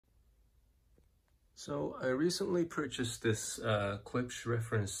So I recently purchased this Klipsch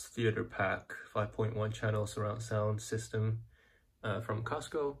reference theater pack 5.1 channel surround sound system from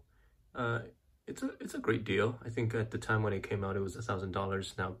Costco. It's a great deal. I think at the time when it came out it was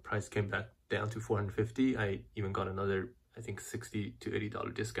 $1,000. Now price came back down to $450. I even got another, I think, $60 to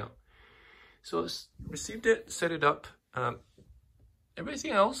 $80 discount. So I received it, set it up.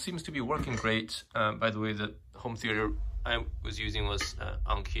 Everything else seems to be working great. By the way, the home theater I was using was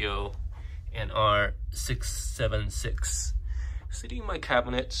Onkyo NR676. Sitting in my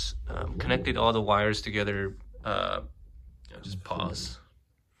cabinet, connected all the wires together. I'll just pause.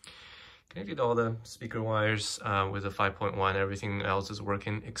 Connected all the speaker wires with a 5.1. Everything else is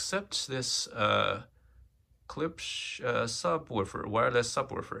working except this Klipsch subwoofer, wireless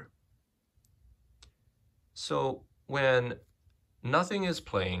subwoofer. So when nothing is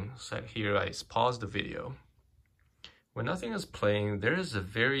playing, so here I pause the video. When nothing is playing, there is a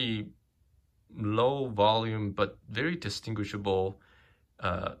very low volume but very distinguishable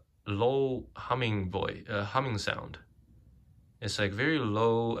low humming sound. It's like very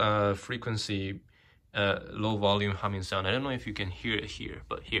low frequency, low volume humming sound. I don't know if you can hear it here,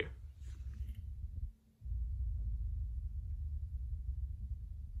 but here.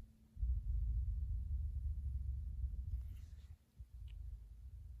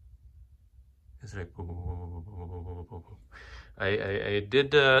 It's like I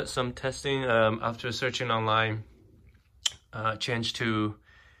did some testing after searching online, changed to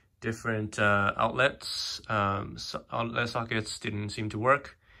different outlets. Outlet sockets didn't seem to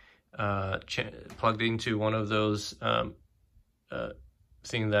work. Plugged into one of those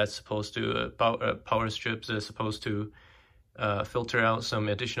thing that's supposed to power strips is supposed to filter out some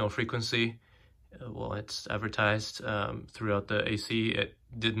additional frequency. Well, it's advertised throughout the AC. It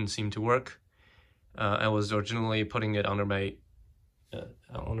didn't seem to work. I was originally putting it under my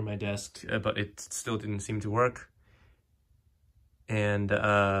desk, but it still didn't seem to work. And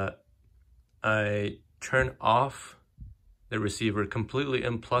I turned off the receiver, completely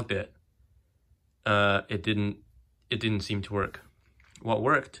unplugged it. It didn't seem to work. What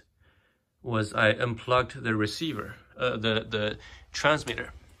worked was I unplugged the receiver, the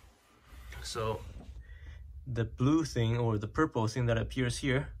transmitter. So the blue thing or the purple thing that appears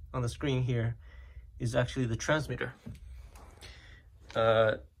here on the screen here is actually the transmitter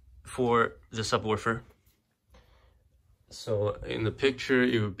for the subwoofer. So in the picture,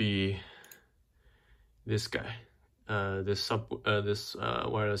 it would be this guy, this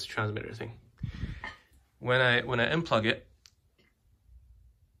wireless transmitter thing. When I unplug it,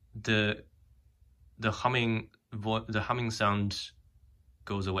 the humming sound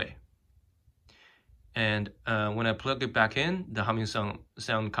goes away, and when I plug it back in, the humming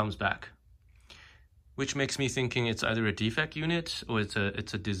sound comes back, which makes me thinking it's either a defect unit or it's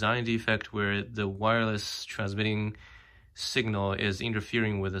a design defect where the wireless transmitting signal is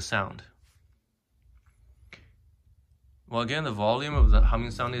interfering with the sound. Well, again, the volume of the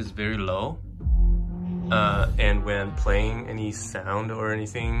humming sound is very low, and when playing any sound or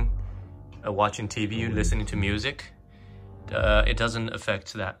anything, watching TV, listening to music, it doesn't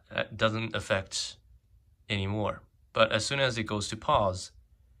affect that. It doesn't affect anymore. But as soon as it goes to pause,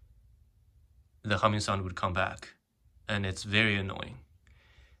 the humming sound would come back, and it's very annoying.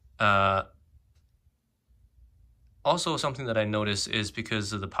 Also, something that I notice is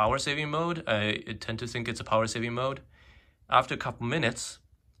because of the power saving mode, I tend to think it's a power saving mode. After a couple minutes,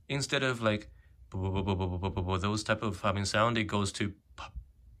 instead of like those type of humming sound, it goes to pop,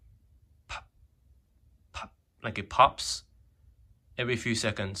 pop, pop, like it pops every few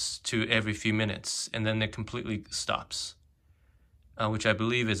seconds to every few minutes, and then it completely stops. Which I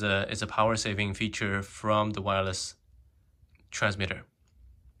believe is a power saving feature from the wireless transmitter.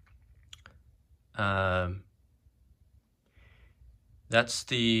 That's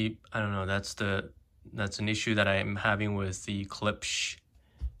an issue that I'm having with the Klipsch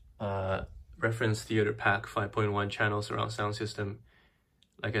reference theater pack 5.1 channel surround sound system.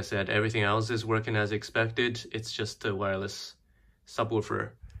 Like I said, everything else is working as expected. It's just the wireless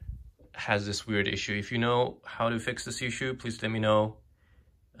subwoofer has this weird issue. If you know how to fix this issue, please let me know.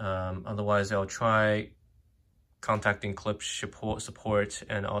 Otherwise, I'll try contacting Klipsch support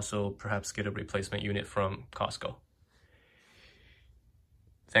and also perhaps get a replacement unit from Costco.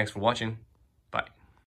 Thanks for watching.